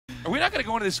Are we not going to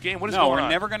go into this game? What is No, going on? we're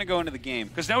never going to go into the game.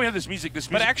 Because now we have this music. This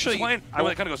But music actually, playing. I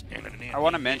It kind of goes. I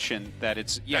want to mention that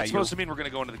it's That's supposed to mean we're going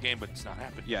to go into the game, but it's not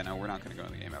happening. Yeah, no, we're not going to go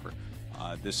into the game ever.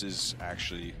 This is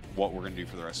actually what we're going to do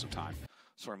for the rest of time.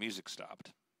 So our music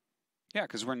stopped. Yeah,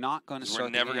 because we're not going to start. We're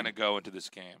never going to go into this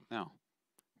game. No,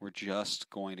 we're just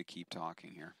going to keep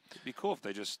talking here. It'd be cool if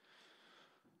they just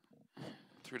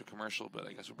threw to commercial, but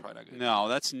I guess we're probably not going to. No,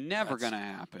 that's never going to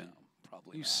happen.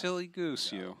 Probably You not. silly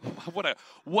goose, you.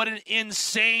 What an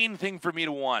insane thing for me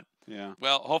to want. Yeah.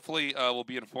 Well, hopefully we'll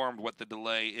be informed what the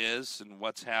delay is and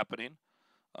what's happening.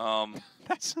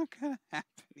 That's not going to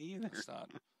happen either. It's not.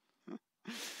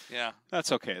 Yeah.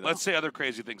 That's okay, though. Let's say other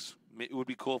crazy things. It would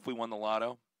be cool if we won the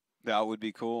lotto. That would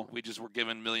be cool. We just were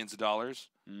given millions of dollars.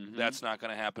 Mm-hmm. That's not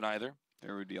going to happen either.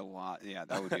 There would be a lot. Yeah,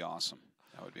 that would be awesome.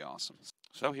 That would be awesome.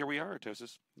 So here we are,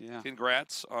 Tastosis. Yeah.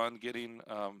 Congrats on getting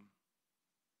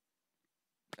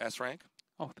S rank.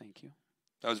 Oh, thank you.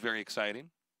 That was very exciting.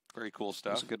 Very cool That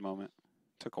stuff. was a good moment.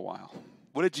 Took a while.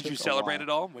 Did Took you a celebrate while. at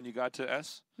all when you got to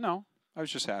S? No, I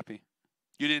was just happy.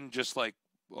 You didn't just like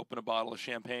open a bottle of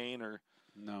champagne or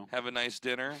No. have a nice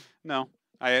dinner? No.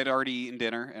 I had already eaten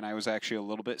dinner, and I was actually a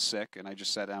little bit sick, and I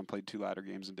just sat down, played 2 ladder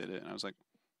games, and did it. And I was like,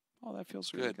 oh, that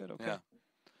feels really good. Okay. Yeah.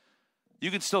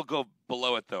 You can still go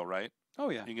below it, though, right?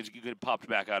 Oh, yeah. You get popped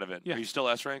back out of it. Yeah. Are you still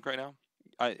S rank right now?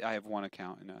 I have 1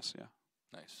 account in S, yeah.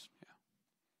 Nice. Yeah.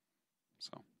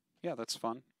 So, yeah, that's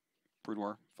fun. Brood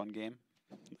War, fun game.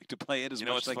 Like to play it as You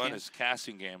know much what's as I fun can. is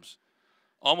casting games.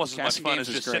 Almost Casting as much fun games as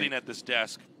is just great. sitting at this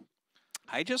desk.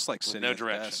 I just like sitting no at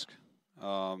direction.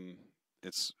 the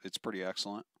desk. It's pretty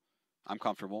excellent. I'm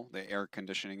comfortable. The air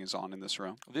conditioning is on in this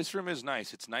room. This room is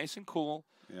nice. It's nice and cool.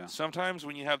 Yeah. Sometimes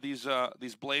when you have these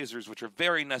blazers, which are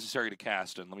very necessary to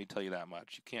cast in, let me tell you that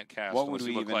much. You can't cast What unless would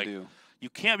you we look even like do? you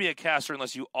can't be a caster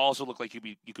unless you also look like you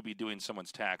could be doing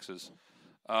someone's taxes.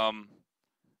 And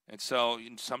so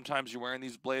sometimes you're wearing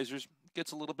these blazers. It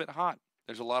gets a little bit hot.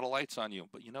 There's a lot of lights on you.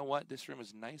 But you know what? This room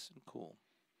is nice and cool.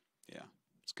 Yeah.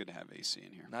 It's good to have AC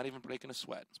in here. Not even breaking a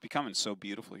sweat. It's becoming so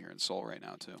beautiful here in Seoul right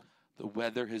now, too. The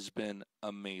weather has been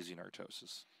amazing,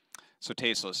 Tastosis. So,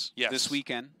 Tasteless, Yes. this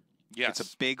weekend, Yes.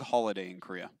 it's a big holiday in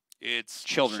Korea. It's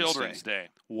Children's Day.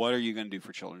 What are you going to do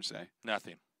for Children's Day?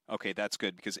 Nothing. Okay, that's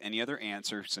good, because any other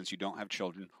answer, since you don't have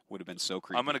children, would have been so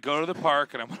creepy. I'm going to go to the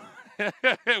park and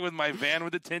I'm with my van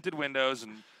with the tinted windows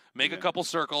and make a couple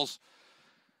circles.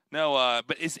 No,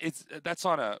 but that's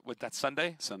on that's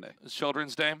Sunday? Sunday. It's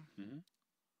Children's Day? Mm-hmm.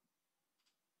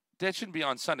 That shouldn't be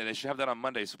on Sunday. They should have that on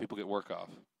Monday so people get work off.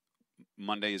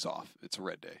 Monday is off. It's a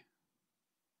red day.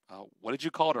 What did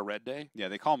you call it, a red day? Yeah,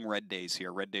 they call them red days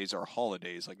here. Red days are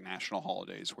holidays, like national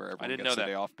holidays, where everyone didn't gets know the that.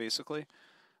 day off, basically.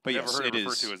 But Never yes, heard it it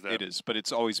referred is. to as that. It is. But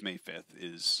it's always May 5th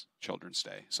is Children's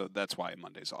Day, so that's why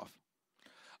Monday's off.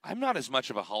 I'm not as much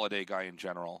of a holiday guy in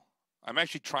general. I'm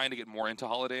actually trying to get more into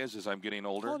holidays as I'm getting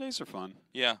older. Holidays are fun.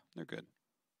 Yeah. They're good.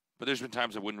 But there's been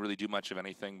times I wouldn't really do much of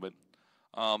anything. But,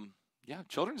 yeah,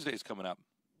 Children's Day is coming up.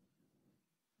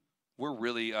 We're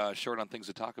really short on things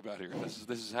to talk about here. This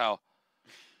is how.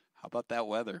 How about that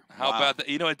weather? How about that?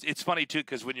 You know, it's funny, too,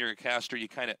 because when you're a caster, you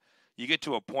get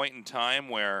to a point in time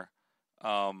where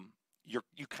you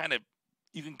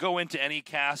can go into any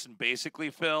cast and basically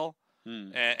fill.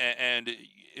 And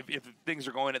if things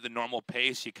are going at the normal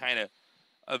pace, you kind of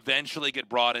eventually get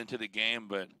brought into the game.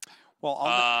 But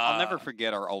I'll never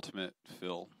forget our ultimate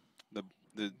fill,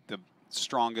 the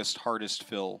strongest, hardest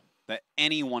fill that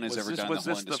anyone has ever done in the whole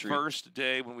industry. Was this the first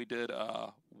day when we did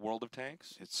World of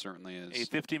Tanks? It certainly is. A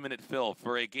 50-minute fill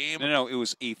for a game. No, it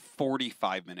was a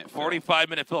 45-minute fill.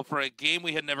 45-minute fill for a game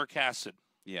we had never casted.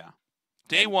 Yeah.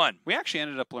 Day one. We actually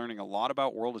ended up learning a lot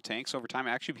about World of Tanks over time.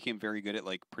 I actually became very good at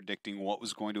predicting what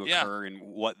was going to occur and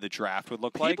what the draft would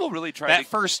look like. People really tried that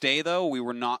first day, though,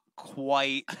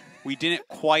 we didn't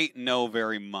quite know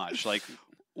very much.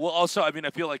 Well, also, I mean, I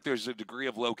feel like there's a degree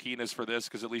of low-keyness for this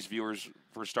because at least viewers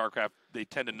for StarCraft, they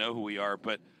tend to know who we are.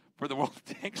 But for the World of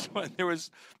Tanks one, there was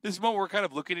this moment where we're kind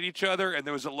of looking at each other, and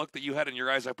there was a look that you had in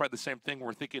your eyes. I probably the same thing.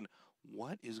 We're thinking,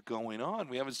 what is going on?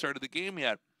 We haven't started the game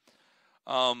yet.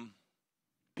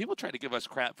 People tried to give us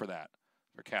crap for that,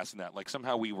 for casting that. Like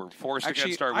somehow we were forced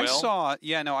against our will.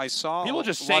 I saw people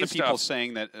just a lot of say people stuff.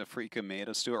 saying that Afrika made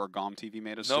us do it, or GOM TV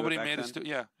made us Nobody do it. made us do it.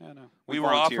 Yeah. Yeah, no. We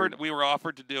were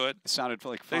offered to do it. It sounded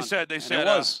like fun. They said and it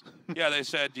was. yeah, they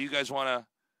said, do you guys want to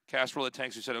cast World of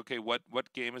Tanks? We said, okay, what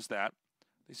game is that?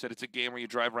 They said it's a game where you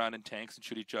drive around in tanks and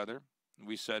shoot each other. And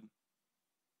we said,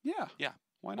 yeah,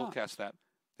 why not? We'll cast that.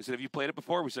 They said, have you played it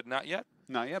before? We said, not yet.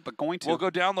 Not yet, but going to. We'll go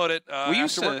download it.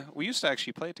 We used to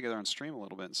actually play it together on stream a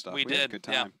little bit and stuff. We had a did, good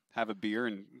time. yeah. Have a beer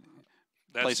and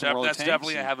That's play some World of Tanks.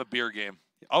 Definitely a have a beer game.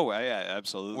 Oh, yeah,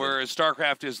 absolutely. Whereas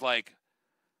StarCraft is like,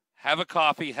 have a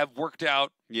coffee, have worked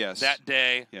out that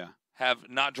day, have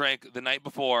not drank the night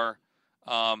before,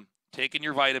 taken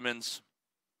your vitamins,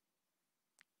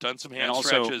 done some hand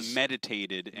stretches. And also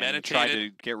meditated and tried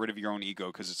to get rid of your own ego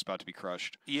because it's about to be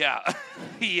crushed. Yeah.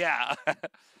 Yeah.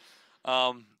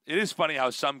 It is funny how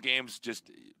some games just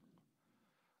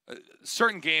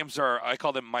certain games are, I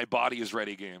call them my body is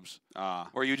ready games,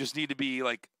 where you just need to be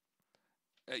like,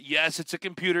 yes, it's a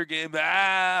computer game,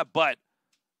 but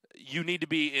you need to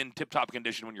be in tip-top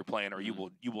condition when you're playing, or you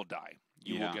will die.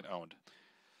 You will get owned.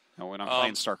 No, when I'm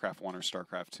playing StarCraft 1 or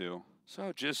StarCraft 2. So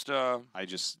I just want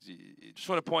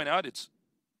to point out it's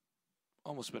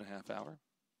almost been a half hour.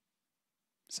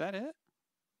 Is that it?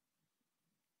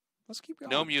 Let's keep going.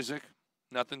 No music,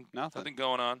 nothing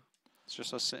going on. It's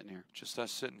just us sitting here. Just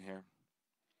us sitting here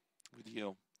with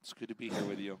you. It's good to be here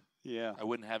with you. Yeah. I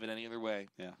wouldn't have it any other way.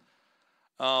 Yeah.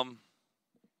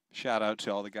 Shout out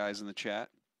to all the guys in the chat.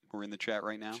 We're in the chat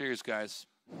right now. Cheers, guys.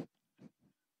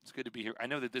 It's good to be here. I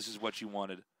know that this is what you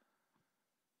wanted.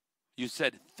 You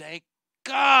said, thank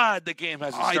God the game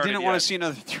hasn't started I didn't yet. want to see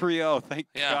another 3-0. Thank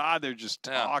God they're just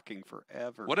talking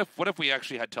forever. What if we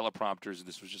actually had teleprompters and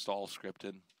this was just all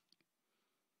scripted?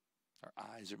 Our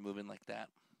eyes are moving like that.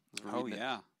 Oh,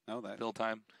 yeah. No, that. Bill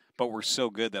time. But we're so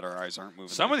good that our eyes aren't moving.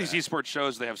 Some of these esports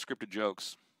shows, they have scripted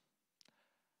jokes.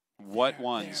 What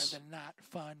ones? They're the not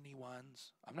funny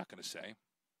ones. I'm not going to say.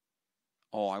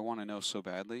 Oh, I want to know so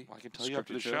badly. Well, I can tell you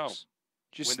after the show.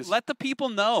 Just let the people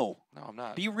know. No, I'm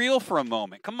not. Be real for a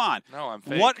moment. Come on. No, I'm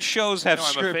fake. What shows have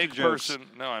scripted I'm a fake jokes? Person.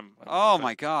 No, I'm oh,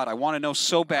 my God. I want to know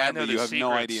so badly. You have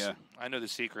no idea. I know the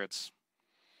secrets.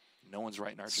 No one's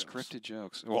writing our jokes. Scripted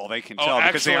jokes. Well, they can tell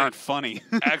because they aren't funny.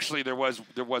 Actually, there was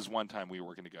one time we were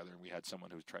working together, and we had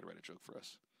someone who tried to write a joke for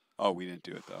us. Oh, we didn't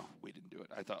do it, though. We didn't do it.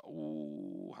 I thought,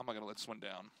 ooh, how am I going to let this one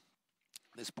down?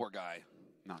 This poor guy.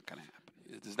 Not going to happen.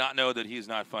 He does not know that he is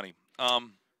not funny.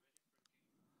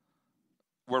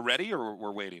 We're ready or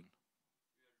we're waiting?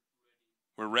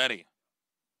 We're ready.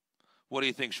 What do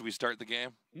you think? Should we start the game?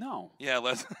 No. Yeah,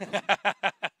 let's.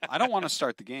 I don't want to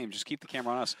start the game. Just keep the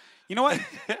camera on us. You know what?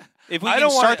 If we can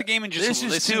start the game and just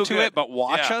listen to it, but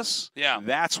watch us,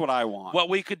 that's what I want. What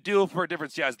we could do for a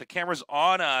difference, is the camera's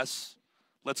on us.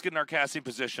 Let's get in our casting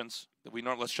positions.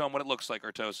 Let's show them what it looks like,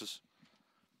 Tastosis.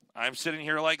 I'm sitting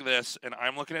here like this, and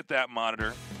I'm looking at that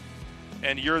monitor,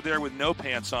 and you're there with no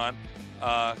pants on,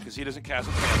 because he doesn't cast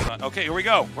with pants on. Okay, here we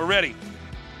go. We're ready.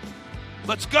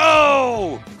 Let's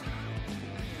go!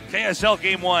 KSL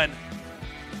Game 1.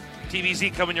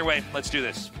 TVZ coming your way. Let's do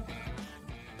this.